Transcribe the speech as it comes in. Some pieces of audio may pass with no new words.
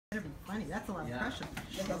funny. That's a lot of pressure.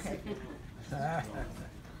 Okay.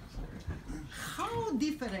 How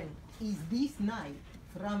different is this night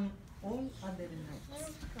from all other nights?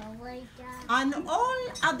 On all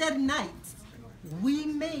other nights, we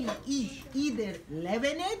may eat either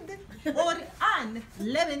leavened or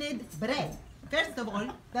unleavened bread. First of all,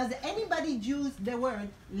 does anybody use the word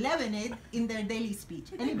leavened in their daily speech?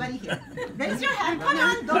 Anybody here? Raise your hand. Come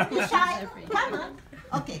on, don't be shy. Come on.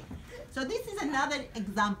 Okay. So this is another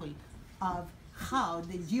example of how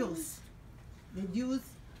the Jews,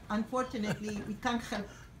 unfortunately, we can't help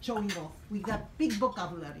showing off. We got big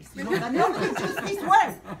vocabularies, you know, but nobody uses this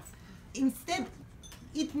word. Instead,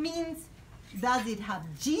 it means, does it have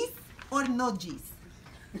G's or no G's?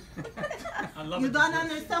 You don't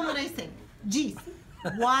understand what I say. G's.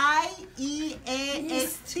 Y-E-A-S-T.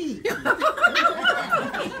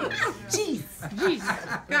 Cheese. Cheese.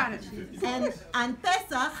 Got it. And on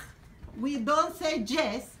Pesach, we don't say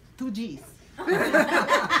Jess to G's.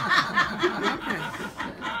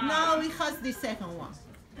 Now we have the second one.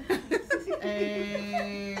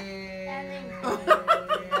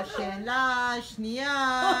 השאלה השנייה,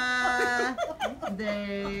 the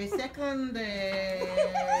second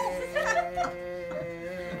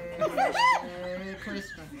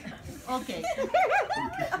question. Okay.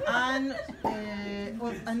 And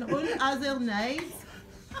all other nights,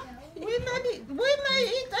 we may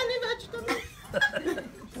eat any vegetable.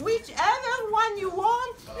 Whichever one you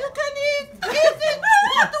want, you can eat. Eat it.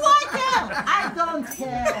 What do I care? I don't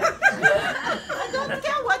care. I don't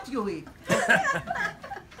care what you eat.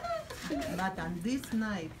 But on this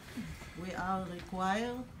night, we are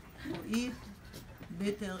required to eat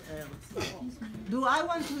bitter herbs. Do I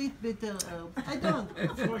want to eat bitter herbs? I don't.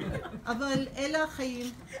 אבל אלה החיים.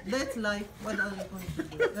 That's life. What are we going to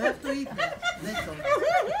do? We have to eat them. That's all.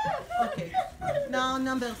 Okay. Now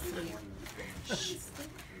number 3.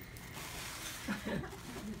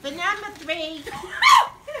 For number 3,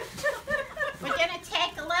 we're going to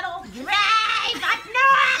take a little drive up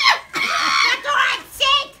north. For God's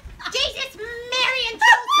sake, Jesus, Mary, and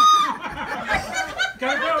Joseph.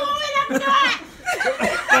 We're going up north.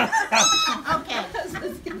 Okay.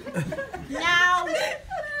 Now,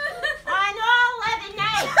 on all other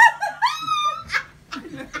nights,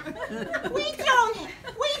 we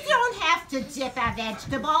don't have to dip our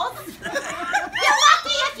vegetables. You're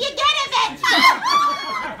lucky if you get a vegetable.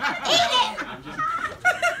 Eat it.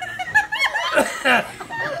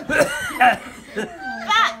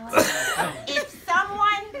 But if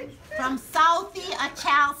someone from Southie or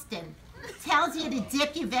Charleston tells you to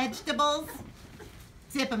dip your vegetables,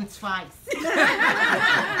 dip them twice. Twice,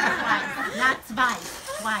 not twice.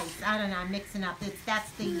 I don't know, I'm mixing up.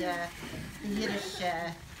 That's the Yiddish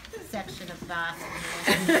section of Boston.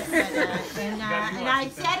 And I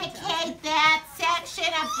dedicate that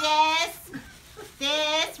section of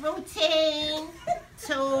this routine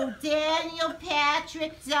to Daniel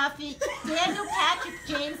Patrick James Duffy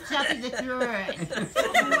III,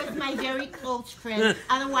 who was my very close friend,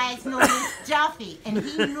 otherwise known as Duffy, and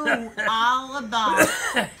he knew all about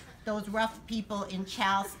those rough people in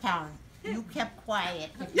Charlestown. You kept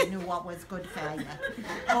quiet if you knew what was good for you.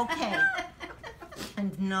 Okay.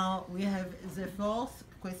 And now we have the fourth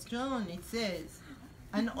question. It says,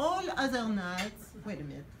 on all other nights, wait a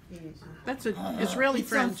minute. That's an Israeli it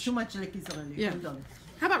French. Sounds too much like Israeli. Yeah.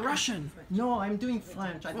 How about Russian? No, I'm doing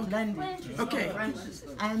French. I planned it. Okay.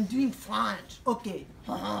 I'm doing French. Okay.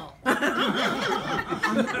 On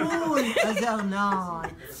all other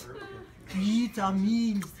nights, eat our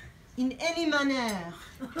meals in any manner,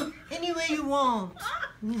 any way you want.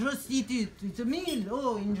 Just eat it. It's a meal.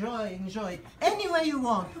 Oh, enjoy. Any way you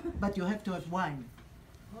want. But you have to have wine.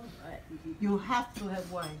 You have to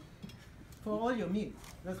have wine for all your meals.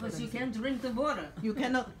 Because you can't drink the water. You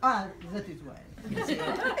cannot. That is why.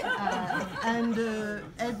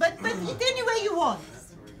 But eat any way you want.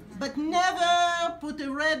 But never put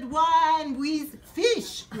a red wine with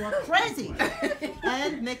fish. You are crazy.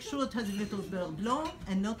 And make sure it has a little beurre blanc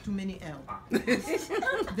and not too many herbs.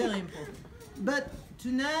 Very important. But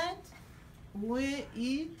tonight we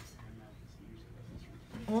eat.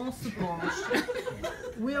 On se penche.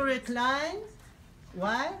 We recline.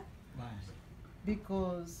 Why?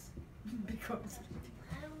 Because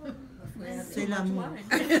c'est l'amour.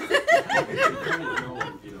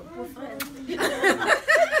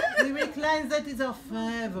 We recline, that is our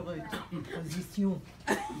favorite position.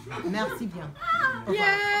 Merci bien. Yay!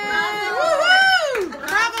 Woohoo!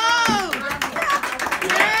 Bravo!